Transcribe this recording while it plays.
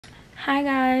Hi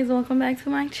guys, welcome back to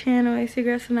my channel. It's your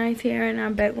girl Tonight's here and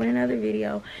I'm back with another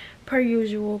video per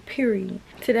usual, period.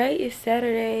 Today is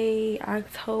Saturday,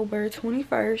 October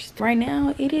 21st. Right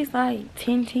now it is like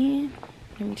 10:10.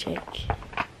 Let me check.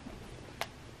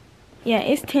 Yeah,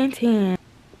 it's 10:10.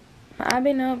 I've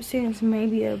been up since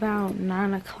maybe about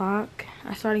 9 o'clock.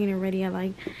 I started getting ready at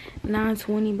like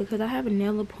 9:20 because I have a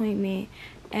nail appointment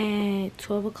at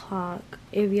 12 o'clock.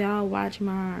 If y'all watch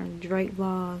my Drake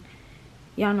vlog,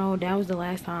 y'all know that was the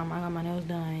last time I got my nails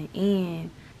done, and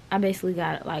I basically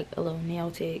got like a little nail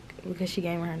tech because she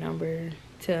gave me her number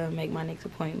to make my next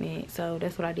appointment. So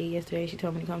that's what I did yesterday. She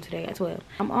told me to come today at 12.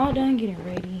 I'm all done getting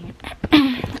ready.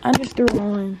 I just threw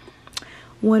on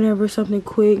whatever, something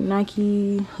quick,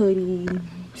 Nike hoodie,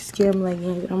 skim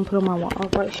leggings. I'm gonna put on my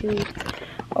off-white shoes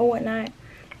or whatnot,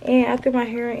 and I threw my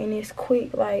hair in this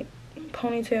quick like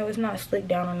ponytail. It's not slicked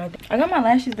down or nothing. I got my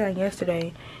lashes done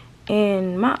yesterday,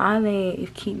 and my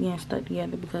eyelids keep being stuck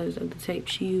together because of the tape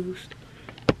she used.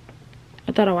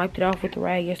 I thought I wiped it off with the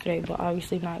rag yesterday, but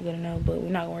obviously not good enough. But we're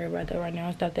not gonna worry about that right now.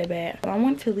 It's not that bad. I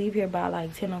want to leave here by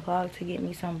like 10 o'clock to get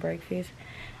me some breakfast.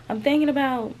 I'm thinking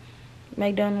about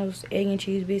McDonald's egg and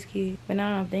cheese biscuit, but now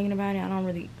that I'm thinking about it, I don't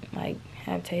really like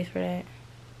have taste for that.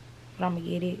 But I'm gonna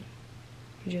get it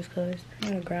just cause. I'm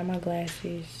gonna grab my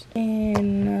glasses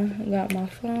and I got my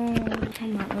phone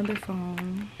on my other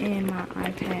phone and my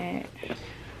iPad.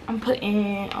 I'm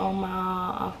putting on my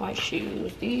off-white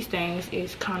shoes. These things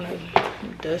is kind of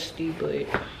dusty, but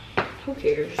who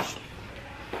cares?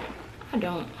 I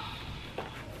don't.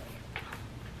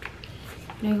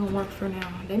 They ain't gonna work for now.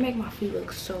 They make my feet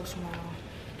look so small.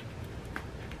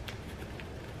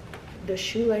 The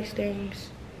shoelace things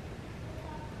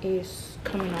is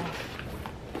coming off.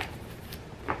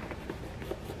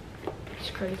 It's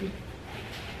crazy.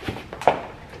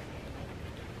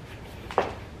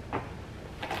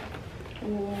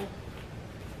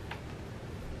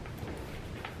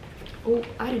 Oh,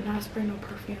 I did not spray no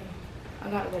perfume. I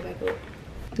gotta go back up.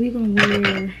 We gonna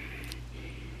wear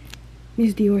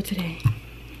Miss Dior today.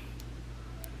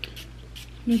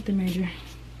 Nothing major.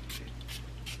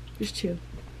 Just chill.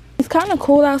 It's kind of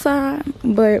cool outside,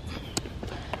 but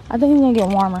I think it's gonna get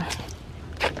warmer.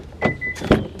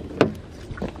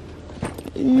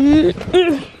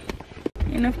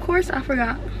 And of course I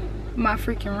forgot my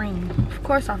freaking ring. Of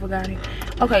course I forgot it.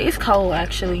 Okay, it's cold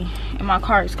actually. In my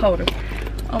car it's colder.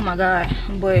 Oh my god.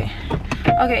 But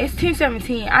okay, it's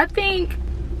 10:17. I think,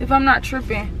 if I'm not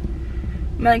tripping,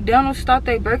 McDonald's start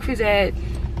their breakfast at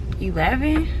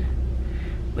 11.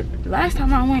 But last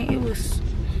time I went, it was,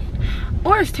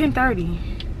 or it's 10:30.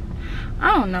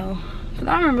 I don't know. Cause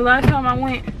I remember last time I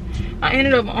went, I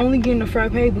ended up only getting a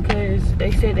frappe because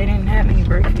they said they didn't have any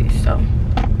breakfast. So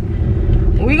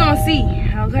we gonna see.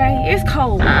 Okay, it's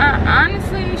cold. I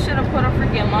honestly should have put a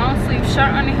freaking long sleeve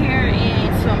shirt under here and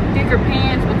some thicker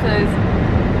pants because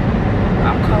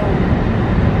I'm cold.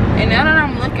 And now that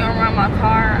I'm looking around my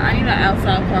car, I need an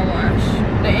outside car wash.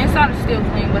 The inside is still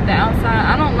clean, but the outside,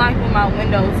 I don't like when my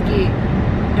windows get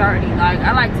dirty. Like,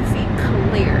 I like to see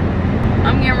clear.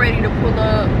 I'm getting ready to pull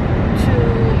up to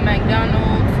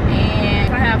McDonald's, and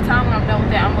if I have time when I'm done with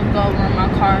that, I'm gonna go run my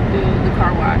car through the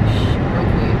car wash real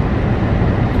quick.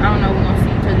 I don't know, we're gonna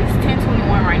see, because it's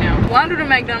 10:21 right now. Why do the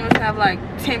McDonald's have like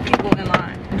 10 people in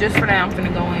line? Just for that, I'm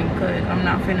finna go in because I'm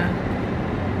not finna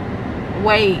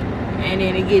wait and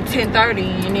then it get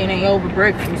 10:30 and then they over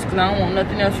breakfast because I don't want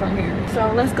nothing else from here.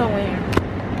 So let's go in.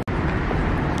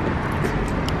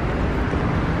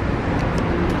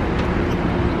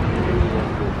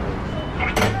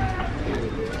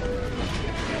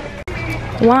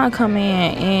 Why I come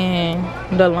in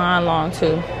and the line long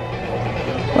too?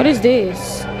 What is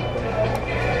this?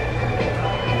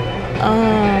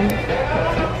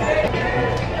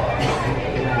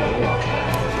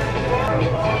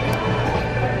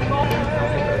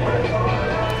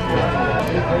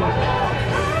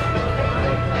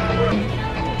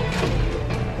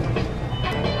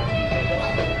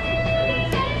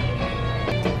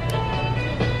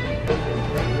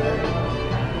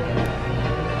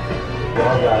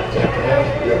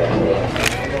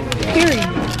 Period.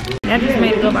 That just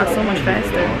made it go by so much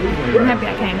faster. I'm happy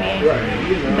I came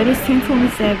in. But it's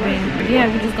 10:27. Yeah,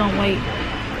 we're just gonna wait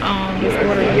on this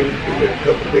order.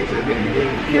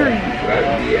 Period.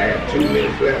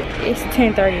 It's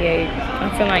 10:38. I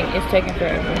feel like it's taking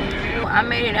forever. I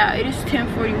made it out. It is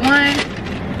 10:41.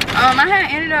 I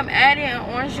had ended up adding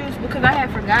orange juice because I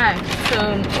had forgot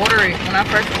to order it when I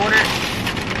first ordered.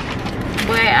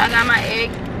 But I got my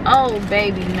egg. Oh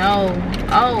baby, no.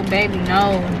 Oh baby,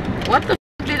 no. What the f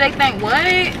did they think?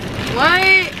 What?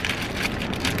 What?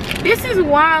 This is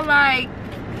why, like,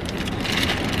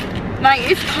 Like,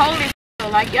 it's cold as hell.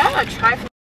 Like, y'all are trifling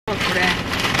for that.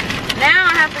 Now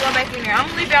I have to go back in there. I'm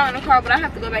gonna leave y'all in the car, but I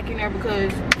have to go back in there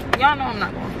because y'all know I'm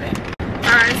not going for that.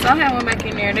 Alright, so I went back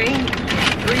in there. They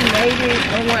remade it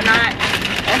and whatnot.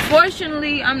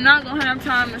 Unfortunately, I'm not gonna have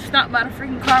time to stop by the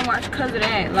freaking car wash because of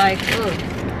that. Like, ugh.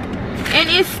 And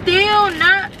it's still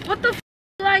not, what the f,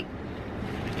 like,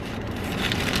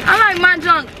 I like my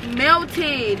junk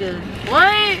melted.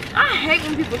 What? I hate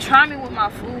when people try me with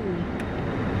my food.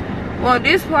 Well,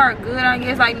 this part good, I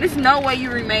guess. Like, there's no way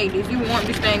you remade this. You want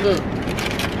this thing up.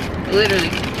 Literally.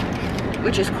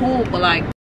 Which is cool, but like,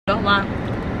 don't lie.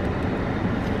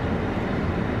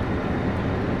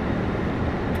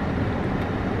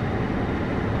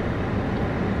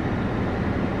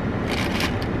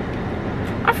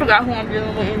 I forgot who I'm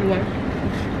dealing with anyway.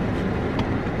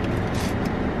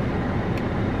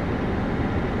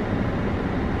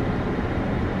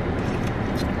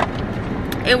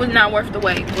 It was not worth the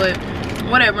wait, but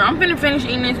whatever. I'm finna finish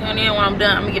eating this, and then when I'm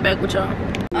done, I'm gonna get back with y'all.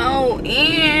 Oh,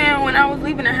 and when I was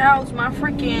leaving the house, my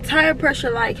freaking tire pressure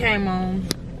light came on.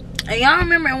 And y'all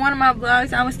remember in one of my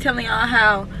vlogs, I was telling y'all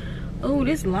how, oh,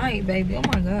 this light, baby, oh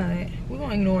my God. We're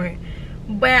gonna ignore it.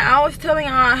 But I was telling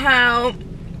y'all how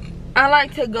I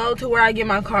like to go to where I get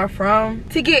my car from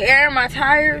to get air in my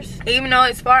tires, even though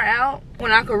it's far out,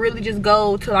 when I could really just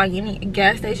go to like any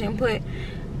gas station and put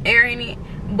air in it.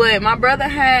 But my brother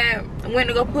went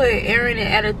to go put air in it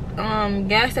at a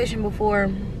gas station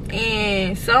before,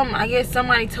 and I guess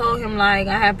somebody told him like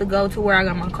I have to go to where I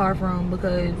got my car from,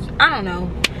 because I don't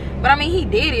know. But I mean, he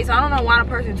did it, so I don't know why the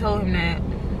person told him that.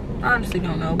 I honestly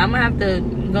don't know. I'm gonna have to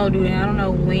go do that. I don't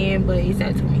know when, but it's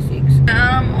at 26.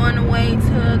 I'm on the way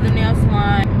to the nail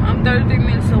salon. I'm 33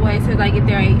 minutes away since I get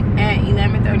there at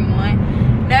 11:31.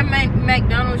 That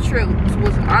McDonald's trip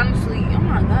was honestly, oh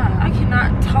my God, I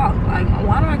cannot talk. Like,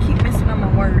 why do I keep messing up my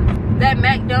words? That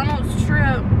McDonald's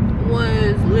trip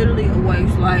was literally a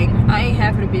waste. Like, I ate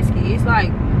half of the biscuit. It's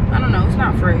like, I don't know, it's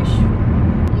not fresh.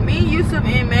 Me, Yusuf,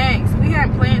 and Max, we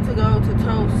had planned to go to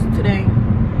Toast today.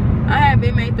 I had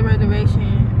been made the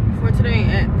reservation for today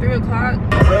at 3 o'clock.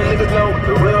 Real niggas know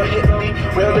the real hit me.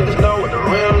 Real niggas know what the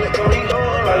real hit me.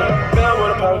 Fell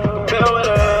with a pop, fell with a.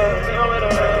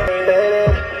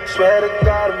 Swear to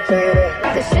God, I'm saying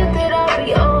that. The shit that I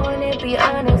be on, it be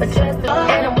honest. But trust the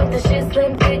and I'm with the shit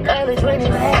slim thick, early 20s.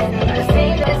 The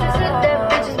same, this is the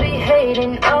that bitches be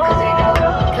hating on.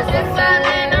 Cause if I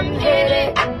land, I'm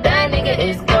headed. That nigga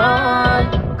is gone.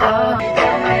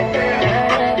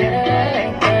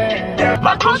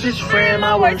 My closest friend,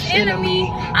 my worst enemy.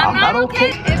 I'm not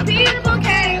okay if people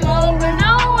came over,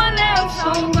 no one else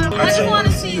home. But I just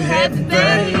wanna see you happy,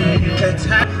 baby.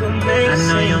 I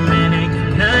know your man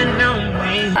ain't nothing on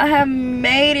me. I have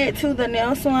made it to the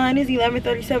nail salon. It's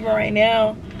 11:37 right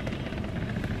now.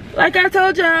 Like I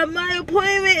told y'all, my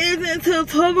appointment isn't until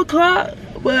 12 o'clock.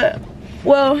 But,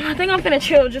 well, I think I'm finna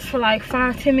chill just for like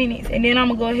 5-10 minutes. And then I'm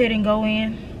gonna go ahead and go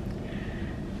in.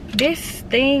 This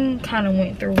thing kind of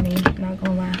went through me, not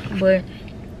gonna lie. But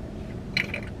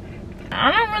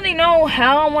I don't really know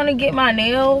how I want to get my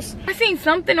nails. I seen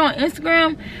something on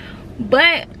Instagram,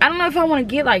 but I don't know if I want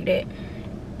to get like that.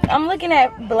 I'm looking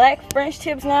at black French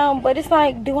tips now, but it's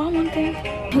like, do I want them?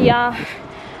 Y'all,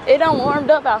 it done warmed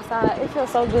up outside. It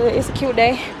feels so good. It's a cute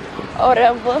day or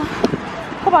whatever.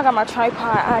 Hope I got my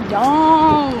tripod. I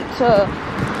don't.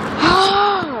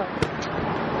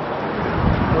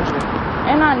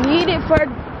 And I need it for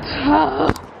now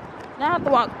I have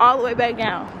to walk all the way back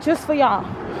down just for y'all.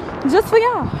 Just for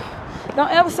y'all.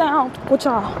 Don't ever sound with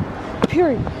y'all.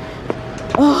 Period.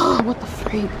 Oh, what the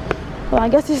freak. Well, I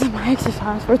guess this is my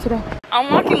exercise for today. I'm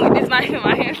walking with this knife in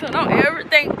my hand, so don't ever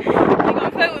think you're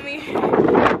gonna play with me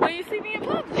when you see me in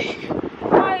public.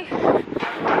 Like,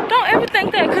 don't ever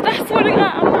think that, because I swear to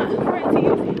God, I'm not afraid to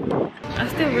use it. I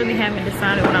still really haven't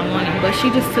decided what I wanted, but she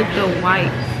just took the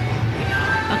white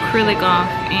acrylic off,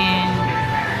 and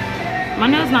my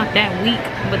nails not that weak,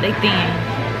 but they thin.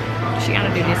 She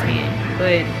gotta do this again,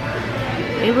 but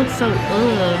it looks so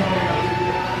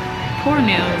poor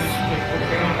nails.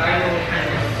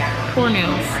 Poor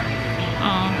nails.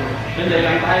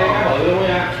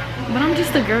 But I'm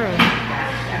just a girl.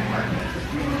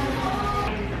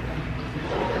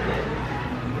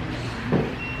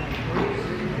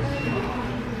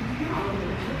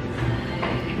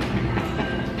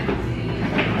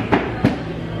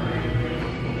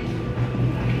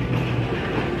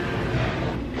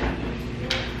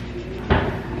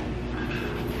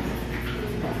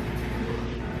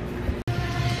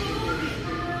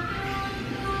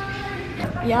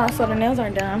 Y'all, so the nails are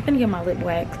done. I'm gonna get my lip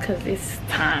waxed because it's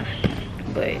time.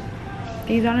 But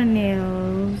these are the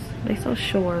nails. They so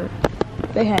short.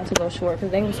 they had to go short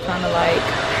because they was kind of like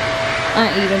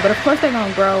uneven, but of course they're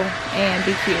gonna grow and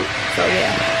be cute. So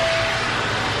yeah.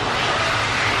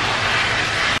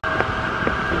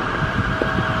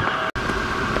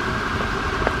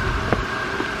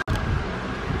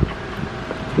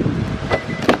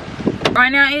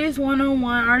 Right now it is 1:01.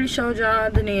 I already showed y'all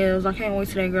the nails. I can't wait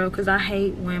today, girl, because I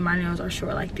hate when my nails are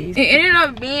short like this. It ended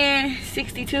up being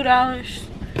 $62.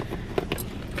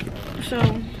 So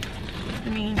I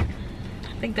mean,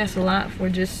 I think that's a lot for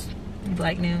just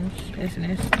black nails.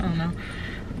 S&S, I don't know.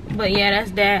 But yeah,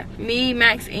 that's that. Me,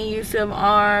 Max, and Yusuf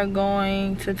are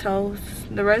going to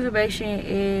Toast. The reservation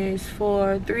is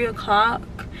for 3 o'clock.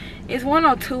 It's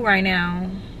 1:02 right now.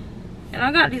 And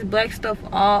I got this black stuff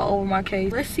all over my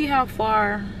case. Let's see how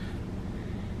far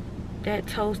that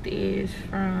Toast is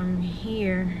from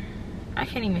here. I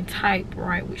can't even type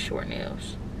right with short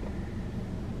nails.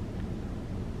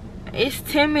 It's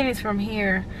 10 minutes from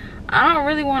here. I don't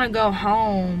really want to go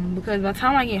home because by the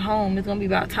time I get home, it's going to be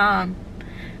about time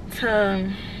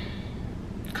to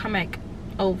come back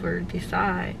over this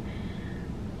side.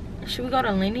 Should we go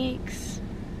to Lennox?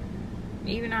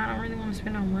 Even though I don't really want to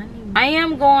spend no money. I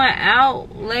am going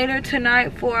out later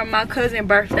tonight for my cousin's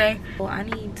birthday. Well, I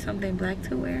need something black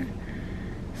to wear.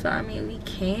 So I mean, we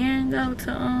can go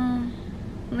to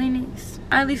Lennox.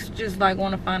 I at least just like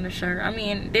want to find a shirt. I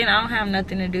mean, then I don't have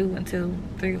nothing to do until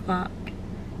 3 o'clock.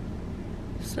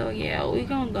 So yeah, we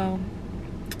gonna go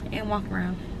and walk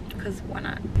around because why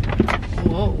not?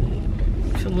 Whoa,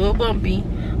 it's a little bumpy.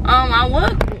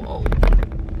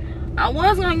 I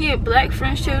was gonna get black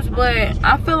French tips, but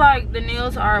I feel like the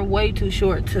nails are way too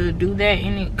short to do that,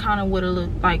 and it kind of would have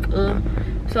looked like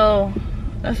so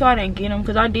that's why I didn't get them,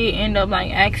 because I did end up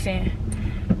like asking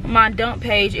my dump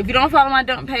page. If you don't follow my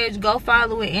dump page, go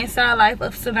follow it, Inside Life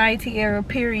of Sanaya Tierra,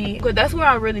 period, because that's where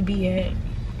I really be at.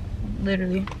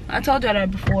 Literally, I told y'all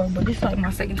that before, but this is like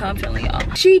my second time telling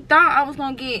y'all. She thought I was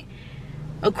gonna get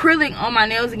acrylic on my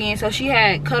nails again, so she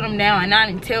had cut them down, and I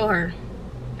didn't tell her.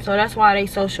 So that's why they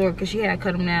so short, because she had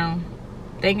cut them down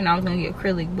thinking I was gonna get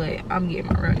acrylic, but I'm getting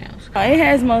my real nails. It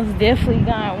has most definitely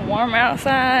gotten warm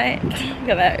outside,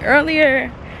 because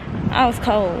earlier I was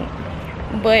cold,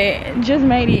 but just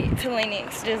made it to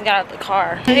Lennox, just got out the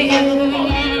car. The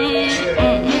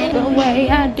way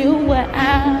I do what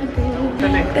I do,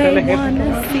 they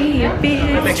wanna see if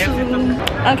it's true.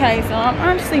 Okay, so I'm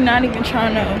honestly not even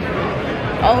trying to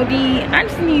OD. I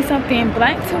just need something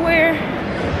black to wear.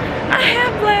 I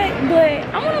have black, but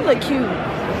I want to look cute.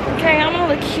 Okay, I want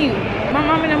to look cute. My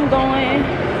mom and them going.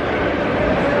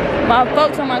 My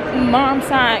folks on my mom's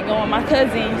side going. My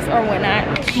cousins or whatnot.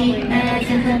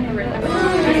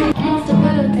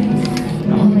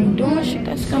 Only doing shit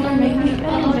that's gonna make me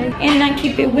elevate. And I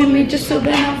keep it with me just so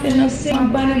that I'm finna sit. My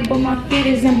bunny, but my feet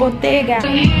is in Bottega.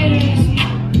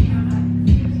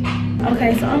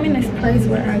 Okay, so I'm in this place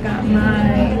where I got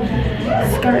my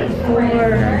skirt for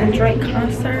a Drake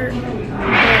concert, but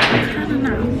I'm kind of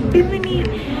not feeling it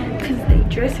because the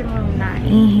dressing room not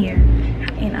in here,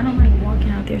 and I don't like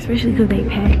walking out there, especially because they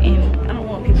pack, and I don't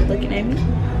want people looking at me.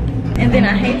 And then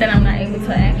I hate that I'm not able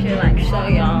to actually like show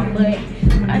y'all, but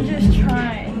I just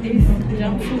tried this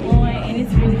jumpsuit on, and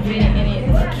it's really fitting and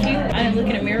it's cute. I didn't look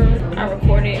in the mirror. I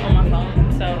recorded it on my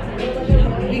phone, so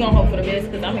we gonna hope for the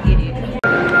best because I'm an idiot.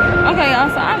 Okay, y'all,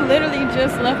 so I literally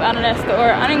just left out of that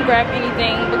store. I didn't grab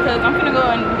anything because I'm gonna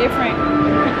go in a different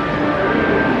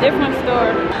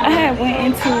store. I had went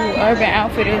into Urban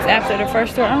Outfitters after the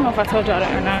first store. I don't know if I told y'all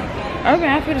that or not. Urban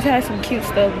Outfitters has some cute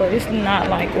stuff, but it's not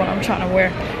like what I'm trying to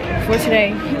wear for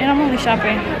today. And I'm only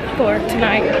shopping for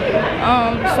tonight.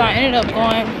 So I ended up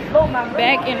going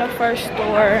back in the first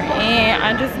store, and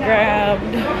I just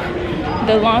grabbed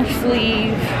the long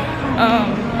sleeve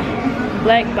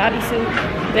black bodysuit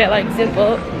that like zip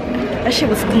up. That shit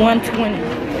was $120.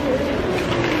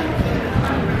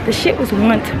 The shit was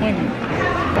 $120.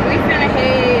 We finna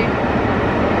head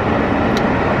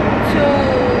to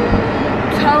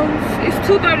Toast. It's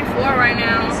 2:34 right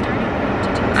now.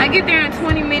 I get there in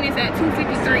 20 minutes at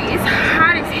 2:53. It's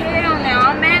hot as hell now.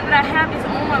 I'm mad that I have this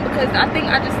on because I think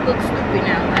I just look stupid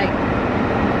now. Like,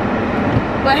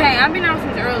 but hey, I've been out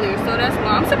since earlier, so that's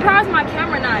why. I'm surprised my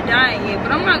camera not dying yet,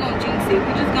 but I'm not gonna jinx it.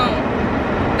 We just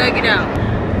gonna thug it out.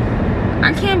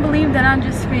 I can't believe that I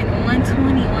just spent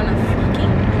 $120 on a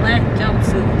fucking black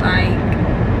jumpsuit. Like,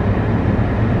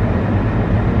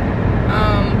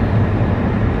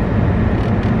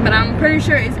 but I'm pretty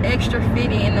sure it's extra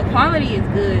fitting and the quality is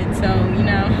good, so you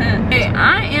know. Hey,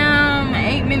 I am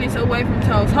 8 minutes away from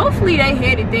Toast. Hopefully they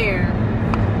headed there.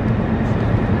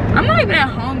 I'm not even that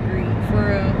hungry for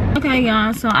real. Okay,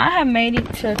 y'all, so I have made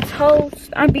it to Toast.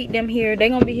 I beat them here. They're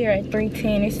gonna be here at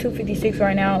 3:10. It's 2:56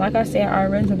 right now. Like I said, our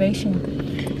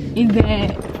reservation is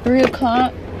at 3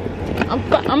 o'clock.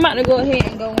 I'm about to go ahead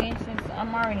and go in since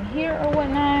I'm already here or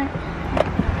whatnot.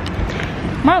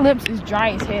 My lips is dry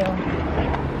as hell.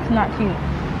 It's not cute.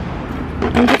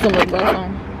 Let me put some lip gloss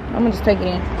on. I'm gonna just take it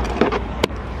in.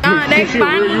 They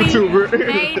finally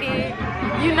made it.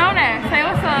 You know that. Say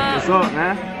what's up. What's up,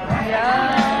 man?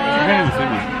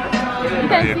 Yeah. You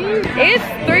can see? It's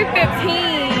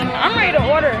 3:15. I'm ready to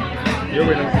order. You're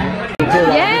ready to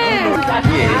Yes.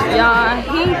 Y'all,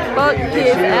 he fucked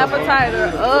his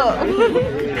appetizer up.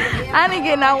 I didn't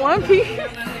get not one piece.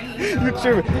 You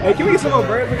tripping. Hey, can we get some more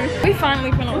bread, please? We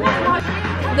finally finna order.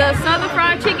 The southern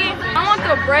fried chicken. I want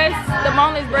the breast, the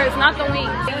boneless breast, not the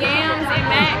wings. The yams and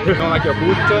mac. You don't like your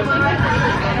booty touch?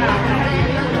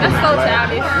 That's so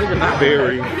childish. Not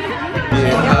very.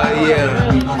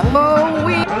 Yeah. Oh,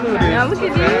 we. Now look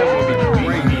at this.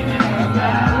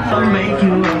 I'm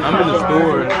in the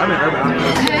store. I'm in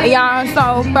Urban. Y'all,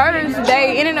 so first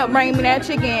they ended up bringing me that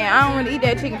chicken. I don't really eat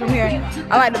that chicken from here.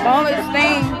 I like the boneless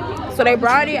thing, so they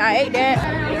brought it. I ate that.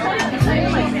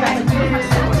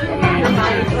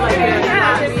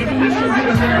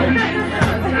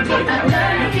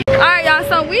 Alright, y'all,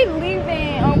 so we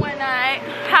leaving on one night.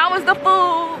 How was the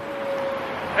food?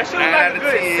 That shit was like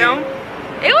good,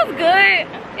 It was good.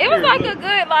 It was like a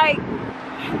good, like,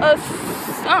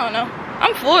 I don't know.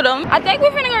 I'm full of them. I think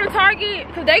we're finna go to Target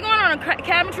because they going on a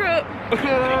cabin trip.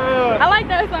 I like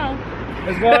that song.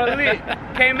 It's going lit.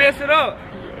 Can't mess it up.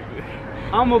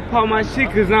 I'ma pop my shit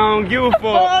because I don't give a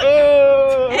fuck.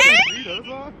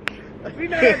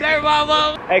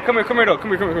 Hey, come here though. Come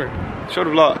here. Show the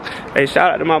vlog. Hey,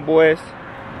 shout out to my boys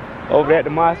over at the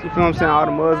mosque. You feel what I'm saying? All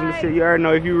the Muslims and shit. You already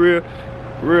know if you real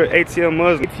ATL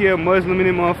Muslim. ATL Muslim in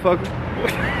this motherfucker.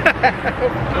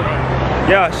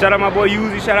 Yeah, shout out my boy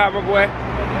Uzi. Shout out my boy.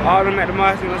 All them at the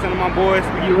mosque. You know what I'm saying? My boys.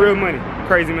 We get real money.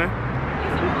 Crazy, man.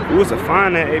 It was a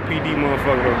fine that APD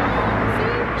motherfucker though.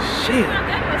 Shit.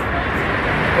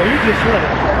 Oh, you just said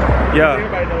it. Yeah.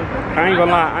 I ain't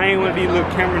gonna lie. I ain't one of these little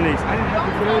camera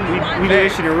niggas. We did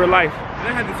this shit in real life.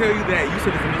 I had to tell you that. You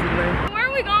said it's a Muslim name. Where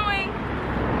are we going?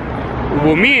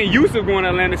 Well, me and Yusuf going to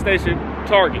Atlanta Station,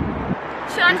 Target.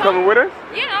 Should I You come? coming with us?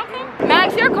 Yeah, I'll come.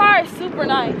 Max, your car is super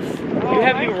nice. You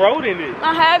haven't even rode in it.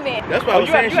 I haven't. That's why I was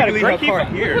saying she can leave her car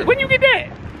here. When you get that?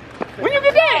 When you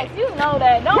get that? You know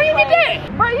that. Don't When you get play.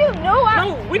 that? Bro, you knew I.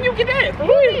 No, when you get that? For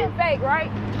You real. being fake, right?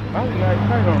 I don't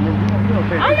remember. You don't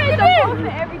pay I'm attention. at the post and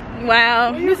everything.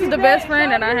 Wow, this is the best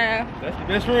friend that I have. That's the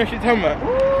best friend she talking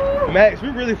about. Max, we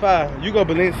really fine. You go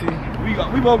Balenci.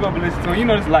 We both go Balenci, so you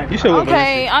know this life. You should went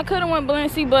Okay, I could have went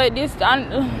Balenci, but this,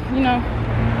 you know.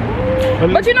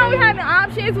 But you know we having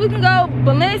options. We can go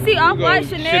Balenci, Off-White,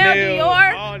 Chanel,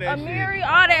 Dior, all that Amiri,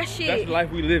 all that That's shit. the life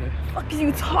we living. What the fuck is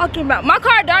you talking about? My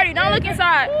car dirty. Don't look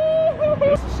inside.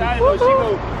 Shawty though, she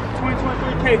go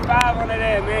 23K5 on that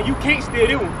ass, man. You can't steal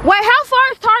this one. Wait, how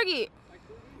far is Target?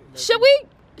 Should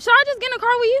I just get in a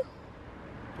car with you?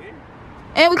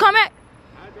 And we come back?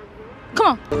 Come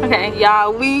on. Okay,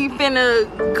 y'all, we finna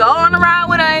go on a ride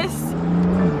with us.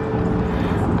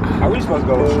 Are we supposed to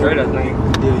go straight, I think?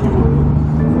 Yeah, you would.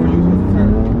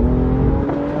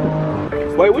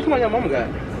 Wait, which one your mama got?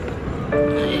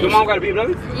 Your mom got a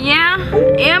BMW? Yeah,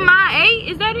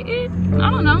 MI8, is that it? I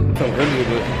don't know.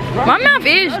 My mouth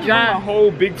is My dry.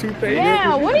 whole big toothpaste.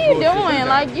 Yeah, what are you doing?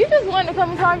 Like, you just wanted to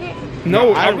come to Target?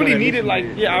 No, I I really wanted needed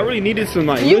to- I really needed some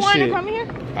like You little wanted shit. to come here?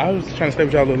 I was trying to stay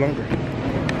with y'all a little longer.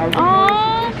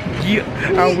 Oh, Yeah,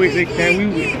 I'm with Nick, man.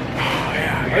 We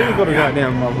I just go to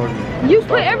goddamn motherfucker. you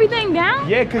put everything down?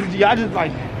 Yeah, cause y'all just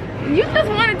like. You just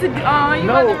wanted to, you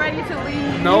No. wasn't ready to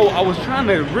leave. No, I was trying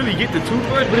to really get the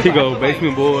toothbrush. But Here go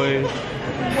Basement Boys,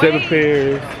 Seven Wait.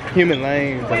 Pairs, Human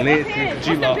Lane, Wait, what Balenci, pants?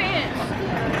 What's G-Lock. the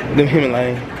pants? Them Human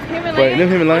Lane. Human Wait, Lane? them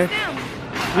Human Lane?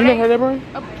 What's them? You never heard that, bro?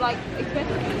 Like,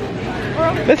 expensive?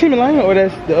 Bro. That's Human Lane or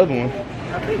that's the other one?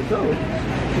 I think so.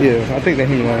 Yeah, I think that's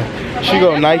Human Lane. She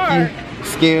go that's Nike, hard.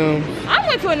 Skims, I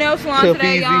went to a nail salon Till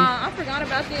today, Feezy. y'all. I forgot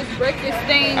about this breakfast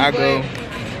thing. I go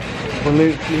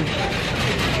Balenci.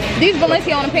 These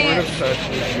Balenciaga pants.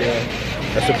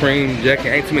 Yeah, that's Supreme jacket.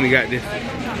 Ain't too many got this.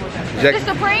 This Jacket.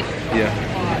 Supreme?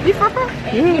 Yeah. You purple?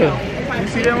 Yeah. You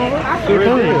see that one?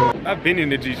 Supreme. I've been in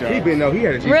the G shop. He been he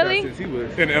had a G-Shock Really? since he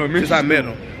was in elementary. since I met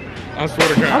him. I swear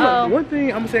to God. Oh. One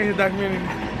thing I'm gonna say in his documentary,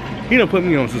 he done put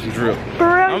me on to some drip. For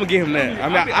real? I'm gonna give him that. I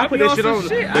mean, I I put be that on shit some on,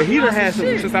 shit. I but be he on done had some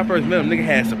some shit. since I first met him. Nigga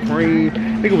had Supreme.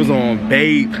 Nigga was on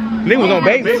Babe. Nigga was on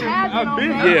Babe. You Yeah. have been on I've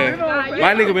been- Babe. Yeah. You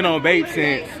My nigga been on bait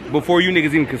since before you niggas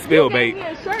even could spell bait.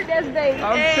 I'm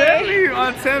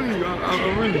telling you,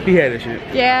 I'm really. He had that shit.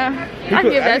 Yeah, I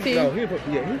give that to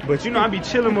you. But you know I be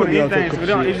chilling more than anything,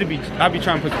 so it should be. I be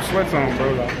trying to put some sweats on,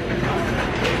 bro. Like.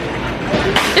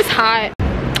 It's hot.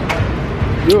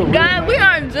 Guys, we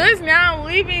are just now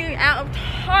leaving out of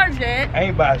Target.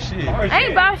 Ain't buy shit.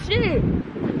 Ain't buy shit. He went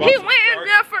in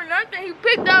there for nothing. He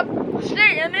picked up shit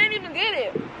and didn't even get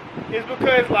it. It's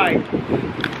because like.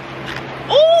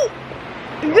 Ooh!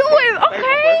 You is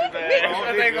okay?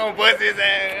 They gonna bust his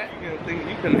ass.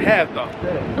 You couldn't have thought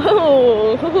that.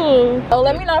 Oh,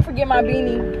 let me not forget my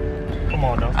beanie. Come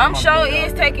on, though. I'm sure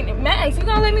is taking it. Max, you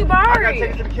gonna let me borrow I gotta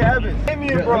take it to the cabin.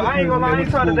 Damien, bro, I ain't gonna lie. I ain't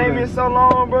tried to Damien so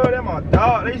long, bro. That's my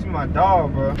dog. They used to be my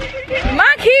dog, bro.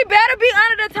 My key better be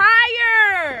under the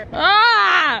tire.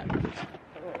 Ah!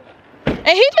 And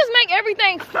he just make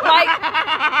everything like,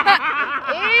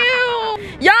 ew.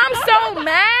 Y'all, I'm so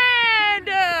mad.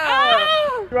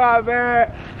 Drive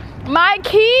back. My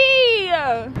key.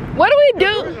 What do we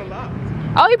do?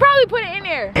 Oh, he probably put it in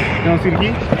there. You don't see the key?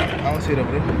 I don't see it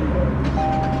over there.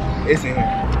 It's in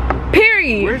here.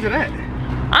 Period. Where's it at?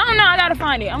 I don't know. I gotta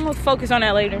find it. I'm gonna focus on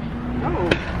that later. No.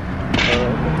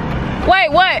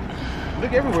 Wait, what?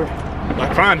 Look everywhere.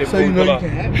 Like find it. So you know you can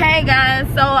have it. Hey guys,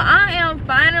 so I am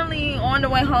finally on the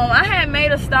way home. I had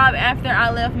made a stop after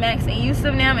I left Max and Yusuf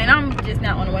and them, and I'm just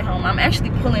now on the way home. I'm actually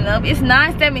pulling up. It's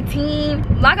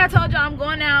 9:17. Like I told y'all, I'm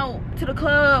going out to the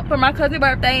club for my cousin's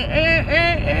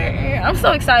birthday. I'm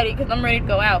so excited because I'm ready to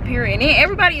go out, period. And then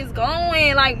everybody is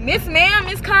going. Like Miss Ma'am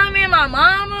is coming, my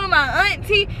mama, my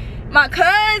auntie, my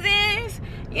cousins.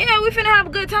 Yeah, we finna have a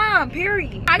good time,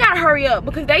 period. I gotta hurry up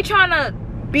because they trying to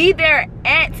be there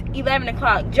at 11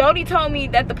 o'clock. Jody told me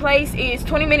that the place is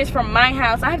 20 minutes from my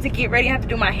house. I have to get ready. I have to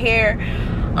do my hair.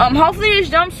 Hopefully this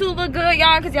jumpsuit look good,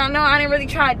 y'all, because y'all know I didn't really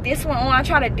try this one on. I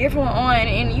tried a different one on,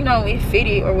 and you know, it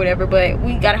fitted or whatever, but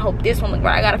we gotta hope this one look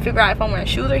right. I gotta figure out if I'm wearing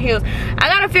shoes or heels. I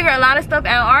gotta figure a lot of stuff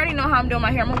out. I already know how I'm doing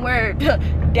my hair. I'm gonna wear it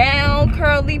down,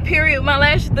 curly, period, with my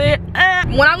lashes. When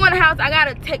I go in the house, I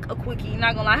gotta take a quickie.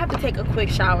 Not gonna lie, I have to take a quick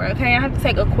shower, okay? I have to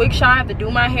take a quick shower. I have to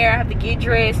do my hair. I have to get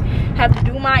dressed. I have to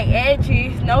do my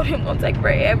edges. No, them gonna take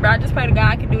forever. I just pray to God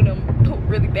I can do them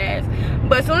really fast.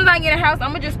 But as soon as I get in the house,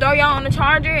 I'm gonna just throw y'all on the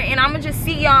charger, and I'm gonna just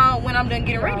see y'all when I'm done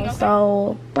getting ready. Okay?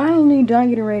 So finally done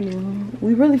getting ready.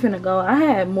 We really finna go. I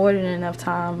had more than enough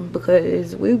time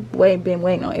because we've been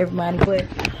waiting on everybody, but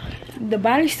the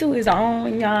bodysuit is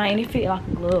on, y'all, and it fit like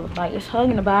a glove. Like, it's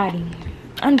hugging the body.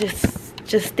 I'm just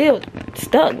still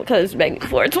stuck because baby,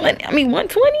 420. I mean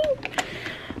 120.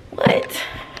 What?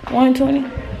 120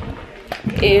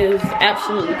 is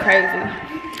absolutely crazy.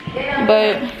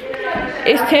 But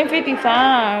it's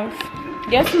 10:55.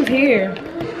 Guess who's here?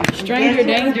 Stranger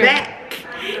danger.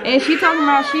 And she talking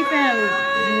about she finna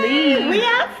leave. We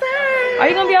outside. Are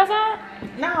you gonna be outside?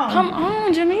 No. Come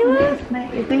on, Jamila.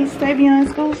 If these stay beyond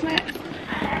school snacks,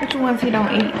 which ones he don't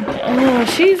eat? Oh,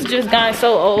 she's just gotten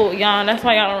so old, y'all. That's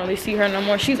why y'all don't really see her no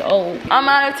more. She's old. I'm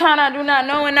out of town. I do not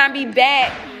know when I be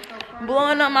back.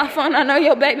 Blowing up my phone. I know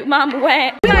your baby mama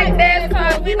whack. We like fast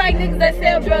cars. We like niggas that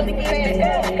sell drugs and get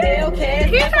fast.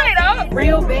 Can you turn it up?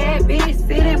 Real bad bitch,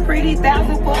 sitting pretty,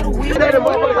 1,000 for the wheel. Everybody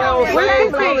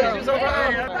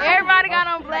got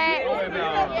on black.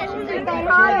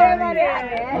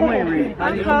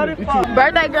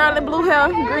 Birthday girl in blue hair,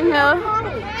 green hair.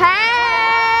 Hey!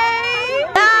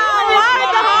 Why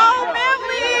the whole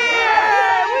family here?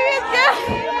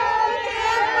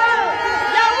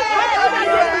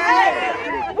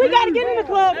 We gotta get in the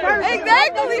club first.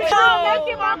 Exactly.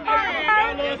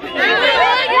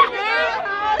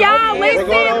 Y'all,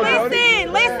 listen,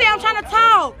 I'm trying to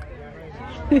talk.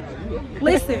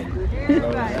 Listen.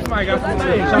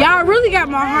 Y'all really got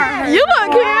my heart hurt. You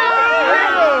look cute.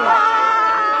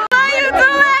 How you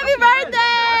doing? Happy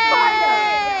birthday!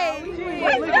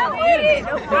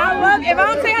 If I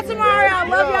don't tell y'all tomorrow, I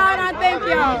love y'all and I thank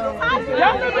y'all.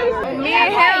 Me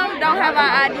and him don't have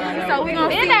our ID, so we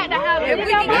gonna see if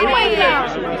we can get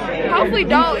in. Hopefully,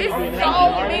 don't. It's so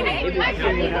many.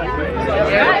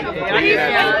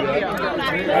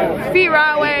 Feet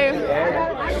right way.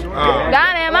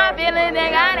 Got in my feelings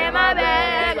and got in my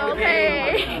bag.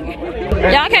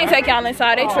 Okay. Y'all can't take y'all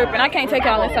inside. They tripping. I can't take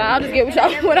y'all inside. I'll just get with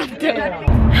y'all what I'm doing.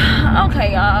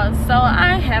 Okay, y'all. So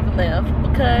I have left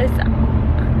because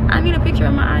I need a picture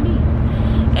of my ID.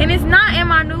 And it's not in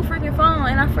my new freaking phone,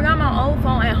 and I forgot my old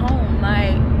phone at home.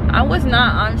 Like, I was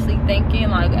not honestly thinking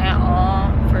like at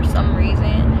all for some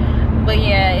reason. But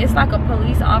yeah, it's like a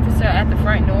police officer at the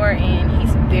front door, and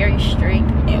he's very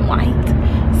strict and white.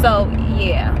 So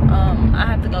yeah, I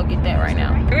have to go get that right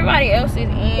now. Everybody else is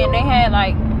in. They had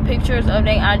like pictures of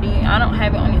their ID. I don't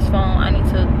have it on his phone. I need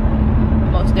to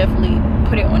most definitely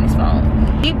put it on his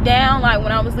phone. Deep down, like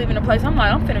when I was leaving the place, I'm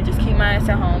like, I'm finna just keep my ass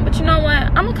at home. But you know what?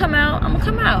 I'm gonna come out.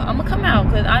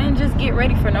 Because I didn't just get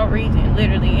ready for no reason,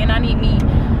 literally. And I need me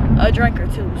a drink or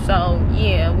two. So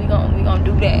yeah, we gonna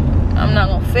do that. I'm not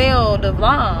gonna fail the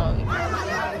vlog.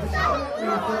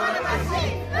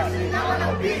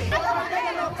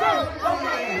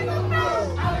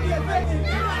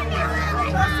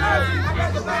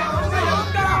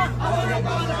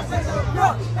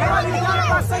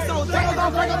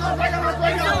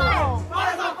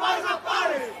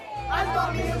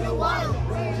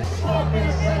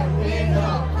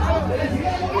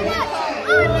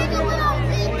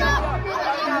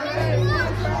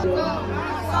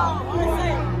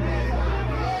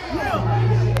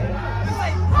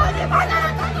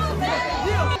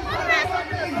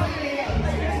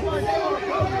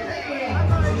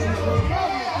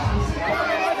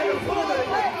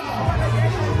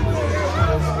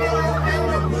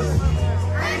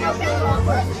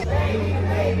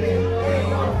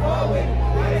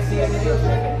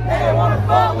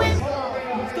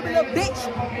 Stupid little bitch.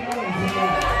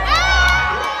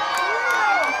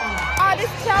 Oh,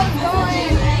 this show is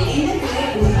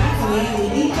going.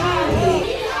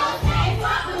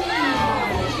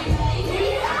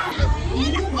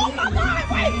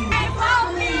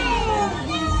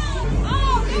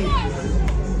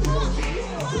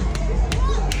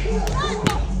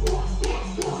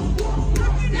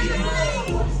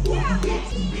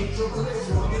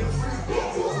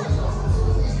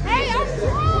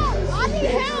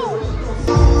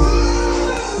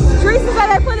 Teresa said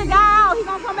they put a guy out. He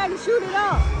gonna come back and shoot it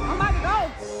up. I'm about to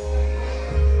go.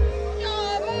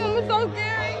 Oh, Mom, it's so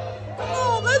scary. Come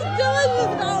on, let's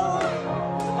just go.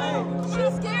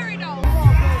 She's scary though.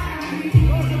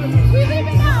 We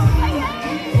leaving now. Hey.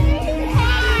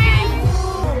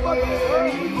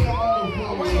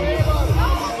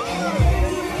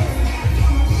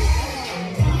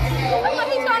 Look like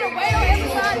he's trying to wait on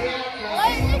everybody.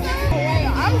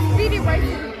 I'm speedy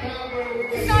racing.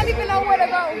 I don't even know where to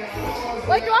go.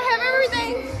 Wait, do I have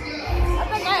everything? I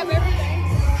think I have everything.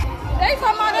 They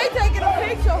talking about they taking a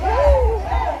picture.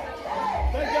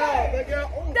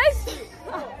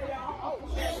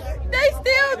 They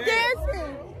still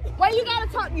dancing. Wait, you gotta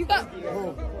talk. You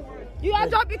gotta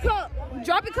drop your cup.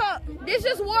 Drop your cup. This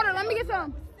just water. Let me get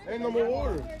some. Ain't no more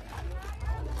water.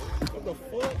 What the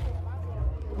fuck?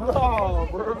 No,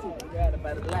 bro.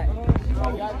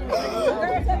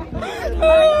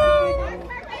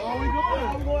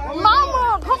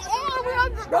 Mama, come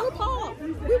on.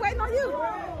 We waiting on you.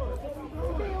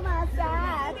 Feel my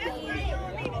side.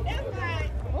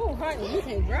 Oh, honey, you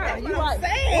can't drive. You I'm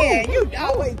saying, you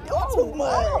always do too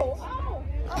much.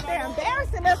 They're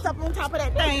embarrassing us up on top of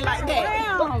that thing like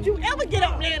that. Don't you ever get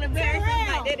up there and embarrass us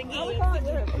like that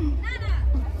again.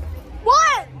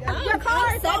 What? Your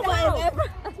car is so close.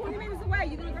 20 minutes away.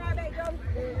 You gonna drive back, Jody?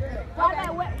 Okay,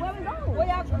 where we going? Where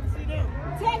y'all trying to see them?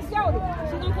 Text Jody.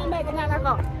 She gonna come back at 9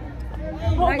 o'clock.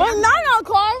 What 9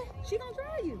 o'clock? She gonna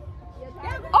drive you.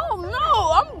 Oh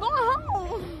no, I'm going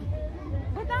home.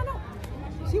 But no.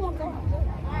 She won't go home.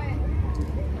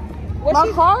 My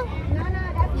car? No,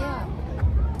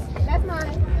 that's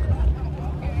mine.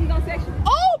 He gonna text you.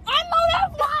 Oh, I know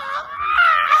that's mine.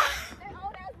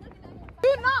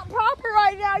 You're not proper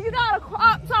right now. You got a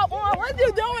crop top on. What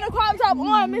you doing a crop top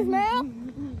on, Miss Ma'am?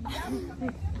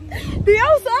 Do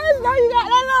your sons know you got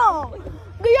that on?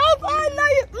 Do your sons know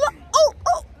you? Look, oh,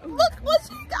 look what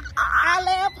she got. I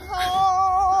left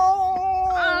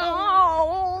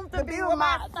home To be with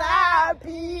my side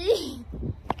piece.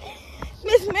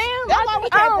 Miss Ma'am, that's why we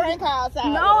can't bring cars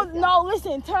out. No,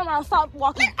 listen, turn around, stop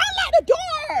walking. Unlock the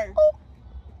door. Oh,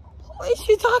 who is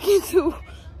she talking to?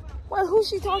 Wait, who's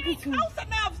she talking to? Close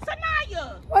enough,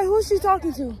 Sanaya. Wait, who's she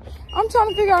talking to? I'm trying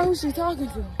to figure out who she's talking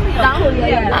to.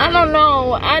 I don't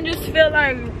know. I just feel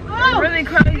like really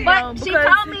crazy. But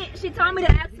she told me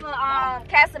to ask for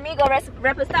Casamigo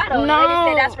Reposado. No. The lady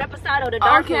said that's Reposado, the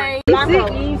dark Okay. one.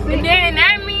 And then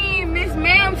that means Miss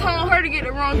Ma'am told her to get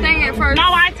the wrong thing at first. No,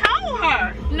 I told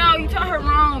her. No, you told her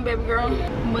wrong, baby girl.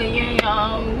 But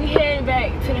yeah, we headed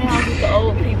back to the house with the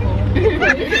old people.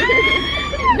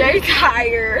 They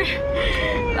tired.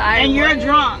 Like, And you're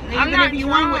drunk. I'm Even not if you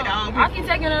drunk. went with I can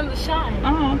take another shot.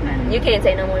 Oh, okay. You can't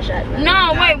take no more shots.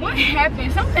 No, wait, what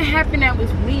happened? Something happened that was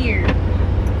weird.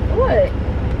 What?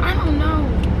 I don't know.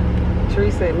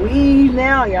 Teresa, leave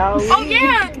now, y'all. Oh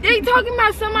yeah, they talking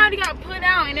about somebody got put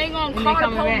out and they gonna call the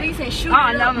police and shoot it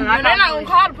up. no, They're not gonna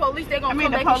call the police. They gonna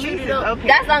come back and shoot it up. Okay.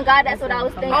 That's on God. That's what I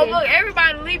was thinking. Oh look,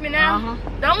 everybody leaving now.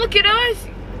 Don't look at us.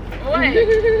 What?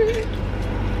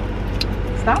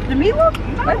 Stop the mirror?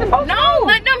 Let them both No,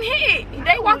 let them hit.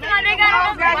 They walking like they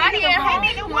got another body at home. They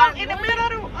need to walk in the middle of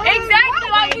the Exactly,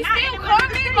 like we still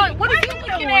coming. Like, what are you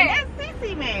looking at? That's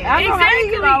sissy, man.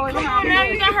 Exactly. Come on now,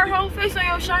 you got her whole face on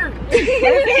your shirt.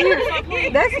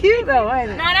 That's cute though,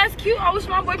 ain't it? Nah, that's cute. I wish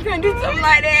my boyfriend did something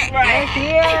like that. That's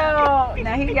cute.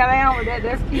 Now he got down with that.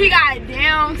 That's cute. He got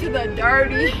down to the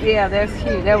dirty. Yeah, that's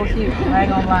cute. That was cute. I ain't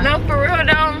gonna lie. No, for real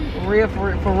though. Real,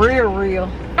 for real.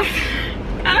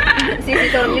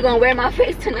 Cece told him you gonna wear my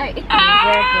face tonight.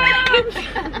 Exactly.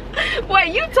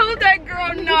 Wait, you told that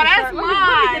girl no, that's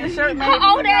mine. Her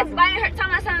old ass buying her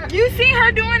telling my son. You see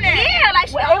her doing that? Yeah, like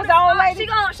she Well, it was the old lady.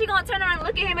 She gonna turn around and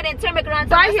look at him and then turn back around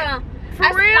and Right tell here. my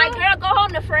son. For real? Like, girl, go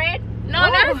home to Fred. No,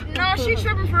 she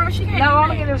tripping for real. She can't. No, do I'm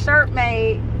gonna that. get a shirt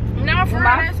made. No, for With real,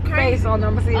 my that's face crazy. on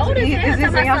them. See, Oh, this is is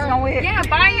this my thing else son. gonna wear? Yeah,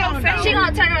 buy your face. She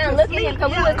gonna turn around and look at him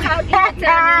because we was talking and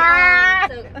tell me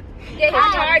to get his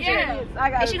charger.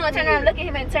 Yeah. And she gonna turn around and look at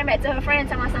him and turn back to her friend and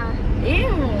tell my son. Ew.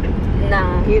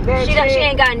 No. Get that She check.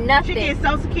 ain't got She nothing. get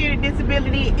Social Security,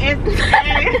 disability, and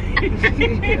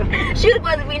She was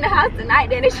supposed to be in the house tonight,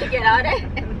 then she get all that.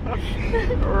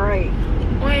 right.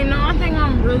 Wait, no, I think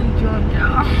I'm really drunk,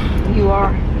 y'all. You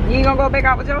are. You ain't gonna go back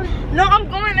out with Jody? No, I'm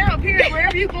going out, period.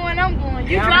 Wherever you going, I'm going.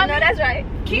 You Yeah, drive? No, that's right.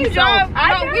 Can you drive?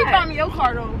 I No, we drive. driving your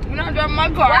car, though. You're not driving my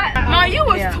car. What? No, you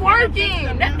was Yeah.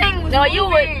 twerking. That thing was No, moving. you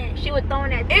would. She was throwing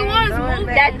that. It was Throwing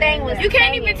moving. That thing was. You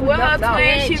can't even tell her No,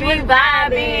 twin. She was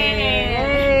vibing.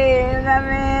 Hey, that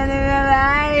man is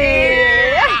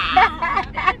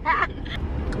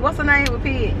alive. What's her name with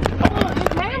Pig?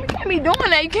 Oh, man, you can't be doing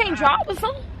that. You can't drive or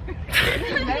something.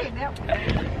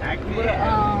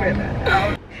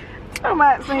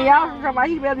 Somebody saying y'all can come out,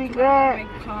 he better be glad.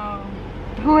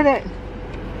 Who is that?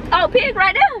 Oh, Pig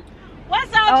right there.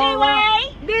 What's up,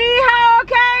 G-Way? D-Ho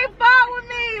can't fuck with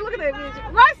me. Look at that bitch.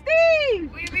 What,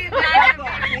 Steve? We be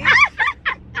vibing.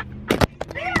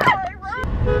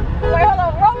 Wait, hold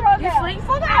on. Roll You down. sleep?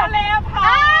 Hold on. I left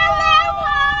home.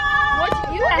 What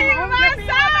you at home? My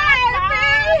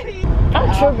side, I'm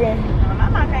tripping. my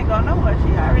mom can't go nowhere. She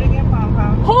already getting phone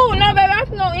calls. Who? No, baby, I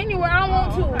can go anywhere. I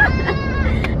want to.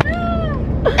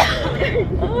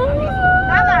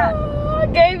 I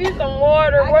gave you some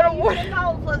water. Where the water?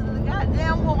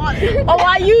 Goddamn water. Oh,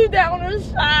 I used that on the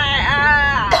side.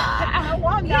 I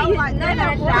walked Yeah, out like none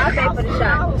that. of that shot. I paid for the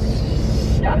shot.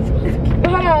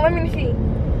 Hold on, let me see.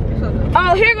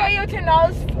 Oh, here go your $10.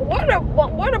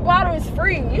 Water bottle is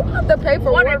free. You don't have to pay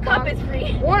for Water water cup bottle. is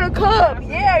free. Water cup,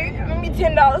 yeah. You give me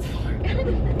 $10 for it.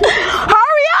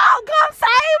 Hurry up, come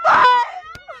save us!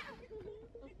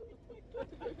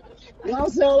 Y'all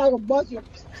sound like a bunch of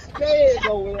scared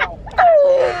over there.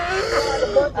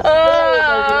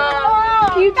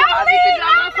 You promise to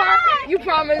drive my car? You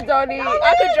promise, Dodie.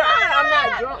 I could drive. I'm not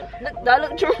drunk. Do I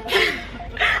look drunk?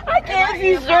 I can't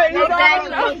see straight. You don't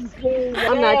know.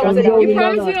 I'm not drunk at all. You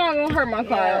promise you don't gonna hurt my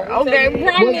car? Okay,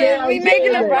 promise. We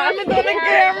making a promise on the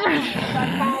camera.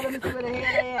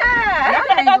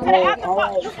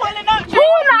 Who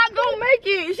not gonna make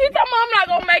it? She told me I'm not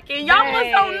gonna make it. Y'all must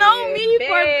don't know me.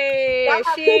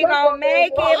 She gonna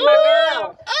make it, my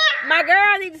girl. My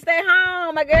girl need to stay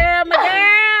home. My girl.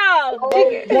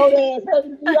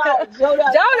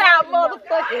 Joe out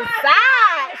motherfucking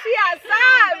side. She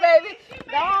outside, baby.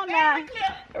 Go on now.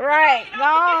 Right, go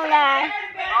on now.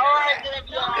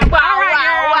 Wow.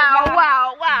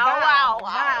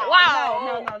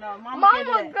 No. Mama,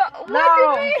 What no, you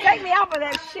mean? take me off of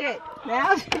that shit.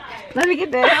 Now, let me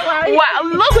get that. Wow,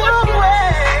 look what you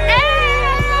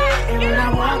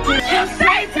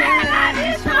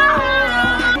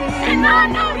and I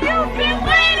know you've been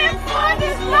waiting for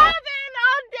this loving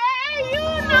all day. You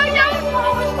know you're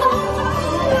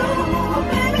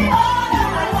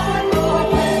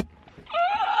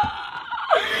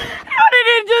How did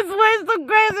it just switch to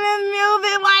Christmas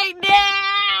music like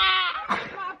that?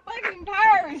 My fucking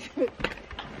purse.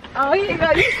 Oh, here you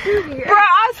go. You stupid. Bro,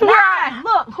 I swear.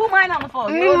 Look, who mine on the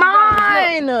phone?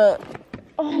 Mine.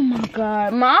 Oh my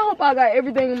god. I hope I got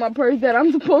everything in my purse that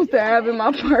I'm supposed to have in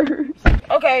my purse.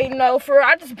 Okay, no, for real,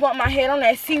 I just bumped my head on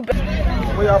that seat.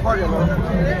 Where y'all parking,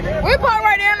 man? We parked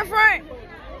right there in the front.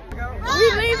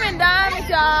 We leaving Diamond,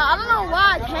 y'all. I don't know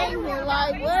why I came here.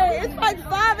 Like, what? It's like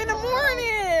 5 in the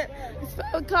morning. It's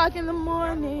 5 o'clock in the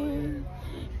morning.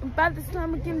 About this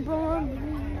time it getting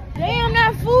boring. Damn,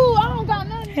 that food. I don't got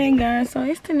nothing. Hey, guys. So,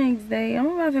 it's the next day. I'm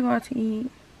about to go out to eat.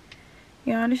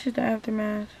 Y'all, this is the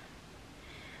aftermath.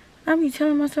 I be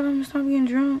telling myself I'm gonna stop getting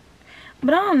drunk.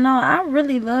 But I don't know. I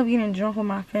really love getting drunk with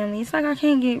my family. It's like I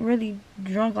can't get really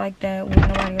drunk like that with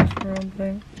nobody else for real.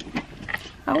 But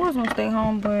I was gonna stay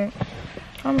home, but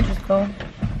I'm gonna just go.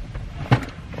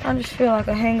 I I just feel like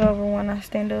a hangover when I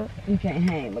stand up. You can't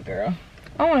hang, but girl.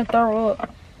 I want to throw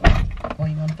up. Well,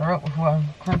 you want to throw up before I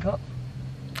crank up?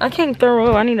 I can't throw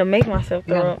up. I need to make myself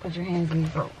You throw gotta up. put your hands in your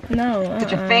throat. No.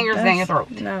 Put your fingers in your throat.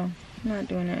 No, I'm not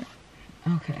doing that.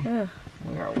 Okay. Ugh.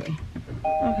 Where are we?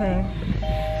 Okay.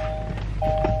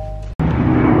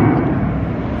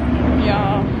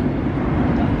 Y'all,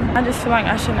 I just feel like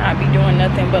I should not be doing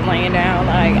nothing but laying down.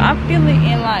 Like, I feel it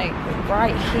in, like,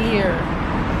 right here.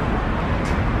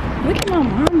 Look at my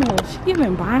mama. She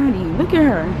giving body. Look at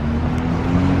her.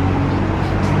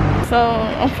 So,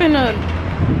 I'm finna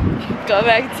go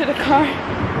back to the car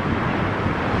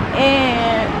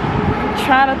and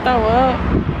try to throw up.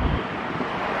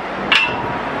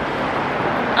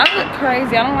 I look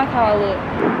crazy. I don't like how I look.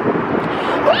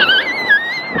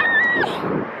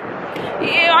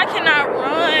 Ew, I cannot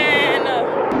run.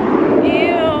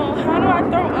 Ew, how do I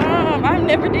throw up? I've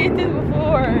never did this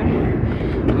before.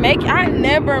 I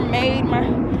never made my...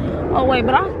 Oh, wait,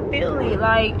 but I feel it.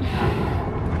 Like...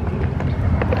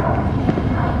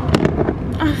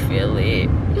 I feel it.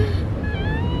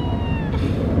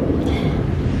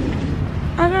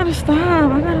 I gotta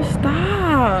stop. I gotta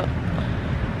stop.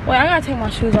 Wait, I gotta take my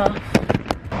shoes off.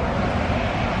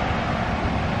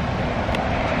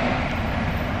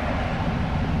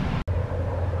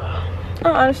 I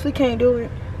honestly can't do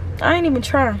it. I ain't even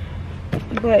try.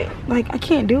 But, like, I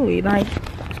can't do it. Like,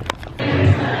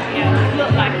 yeah, you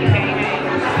look like you can't.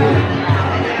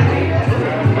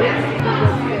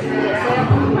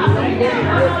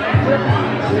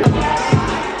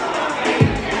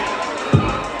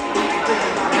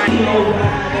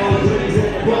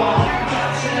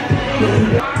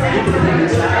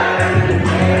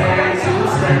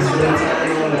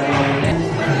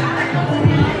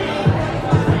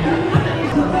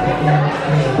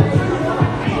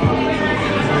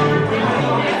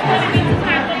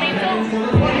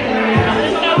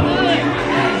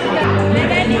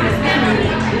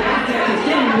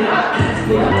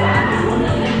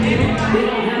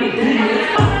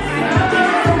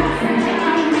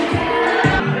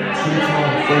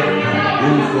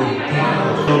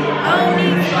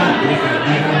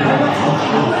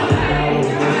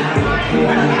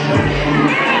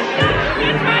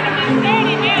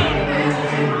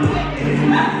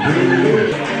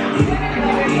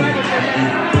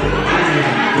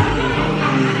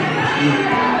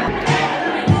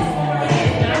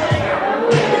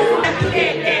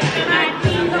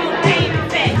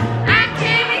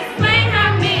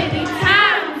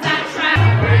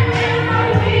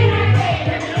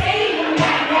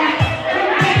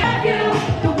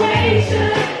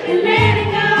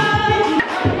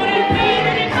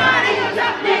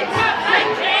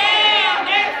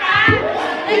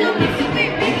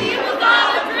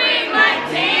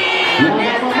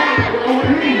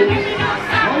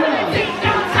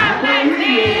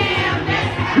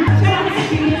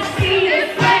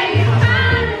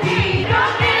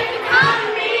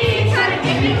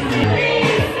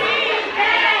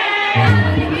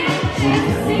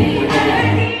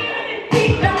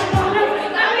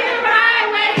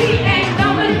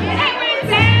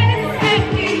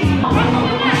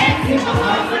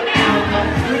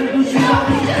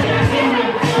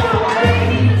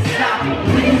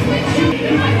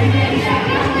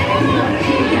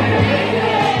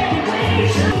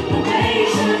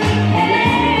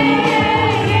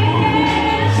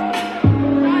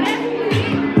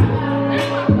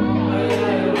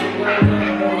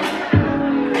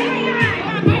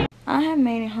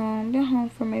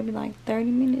 Like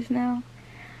 30 minutes now.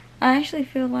 I actually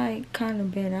feel like kind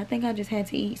of better. I think I just had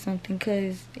to eat something,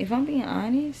 because if I'm being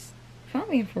honest, if I'm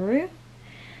being for real,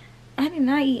 I did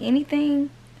not eat anything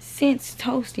since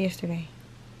toast yesterday.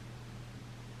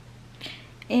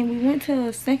 And we went to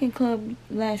a second club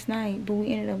last night, but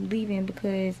we ended up leaving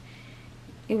because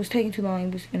it was taking too long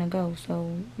and we was finna go.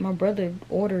 So my brother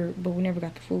ordered, but we never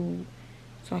got the food.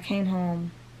 So I came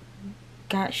home,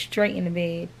 got straight in the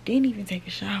bed, didn't even take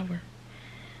a shower.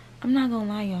 I'm not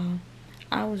gonna lie, y'all.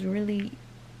 I was really,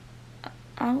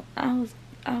 I was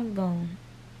gone.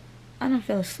 I done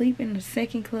fell asleep in the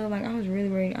second club. Like, I was really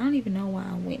ready. I don't even know why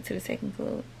I went to the second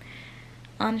club.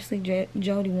 Honestly,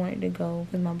 Jody wanted to go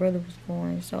because my brother was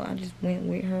going, so I just went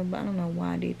with her. But I don't know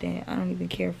why I did that. I don't even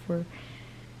care for,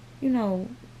 you know,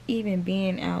 even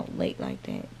being out late like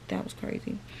that. That was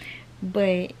crazy.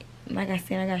 But like I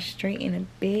said, I got straight in the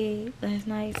bed last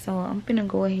night, so I'm finna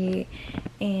go ahead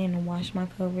and wash my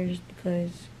covers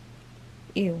because,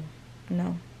 ew,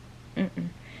 no,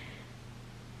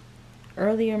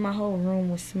 Earlier, my whole room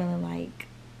was smelling like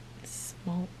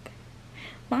smoke.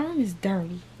 My room is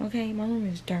dirty, okay? My room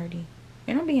is dirty.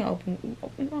 And I'm being open.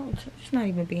 No, it's not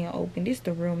even being open. This is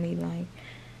the real me. Like,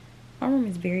 my room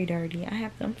is very dirty.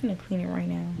 I'm gonna clean it right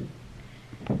now.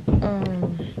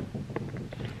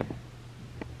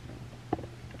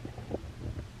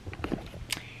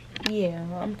 Yeah,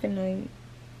 I'm gonna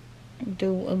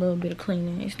do a little bit of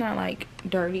cleaning. It's not like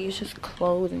dirty, it's just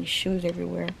clothes and shoes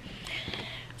everywhere.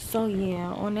 So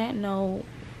yeah, on that note,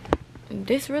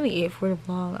 this really it for the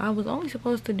vlog. I was only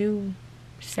supposed to do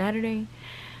Saturday,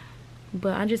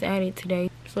 but I just added today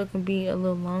so it can be a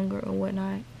little longer or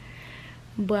whatnot.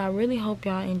 But I really hope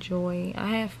y'all enjoy. I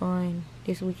had fun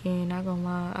this weekend, not gonna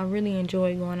lie. I really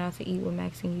enjoyed going out to eat with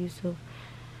Max and Yusuf.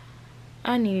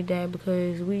 I needed that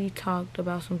because we talked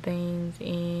about some things,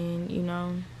 and you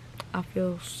know, I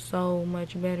feel so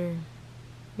much better,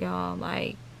 y'all.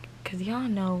 Like, cause y'all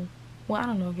know, well, I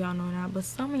don't know if y'all know or not, but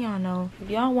some of y'all know, if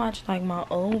y'all watch like my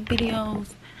old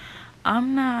videos,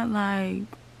 I'm not like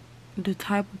the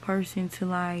type of person to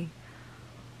like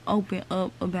open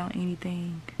up about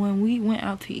anything. When we went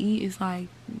out to eat, it's like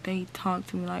they talked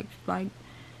to me like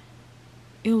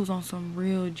it was on some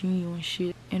real genuine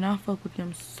shit, and I fuck with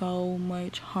them so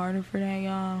much harder for that,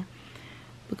 y'all,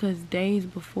 because days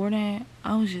before that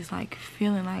I was just like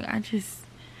feeling like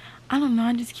I don't know,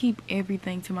 I just keep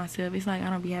everything to myself. It's like I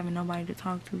don't be having nobody to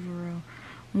talk to for real,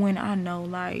 when I know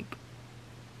like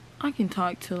I can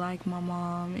talk to like my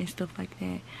mom and stuff like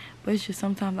that, but it's just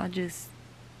sometimes I just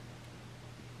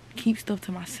keep stuff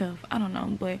to myself. I don't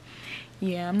know, but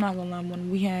yeah, I'm not gonna lie, when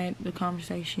we had the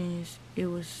conversations, it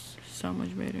was so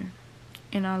much better,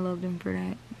 and I love them for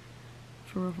that,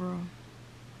 for real, for real.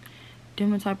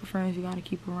 Them the type of friends you gotta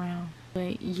keep around.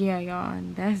 But yeah, y'all,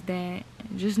 that's that.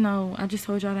 Just know, I just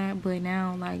told y'all that, but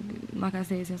now, like I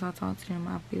said, since I talked to them,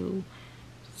 I feel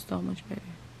so much better,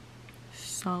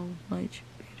 so much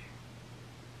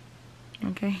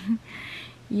better. Okay.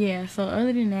 Yeah, so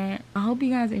other than that, I hope you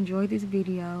guys enjoyed this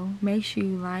video. Make sure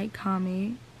you like,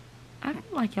 comment. I feel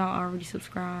like y'all already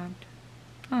subscribed.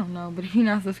 I don't know, but if you're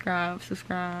not subscribed,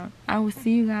 subscribe. I will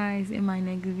see you guys in my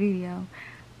next video.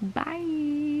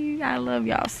 Bye. I love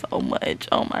y'all so much.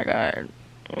 Oh my god.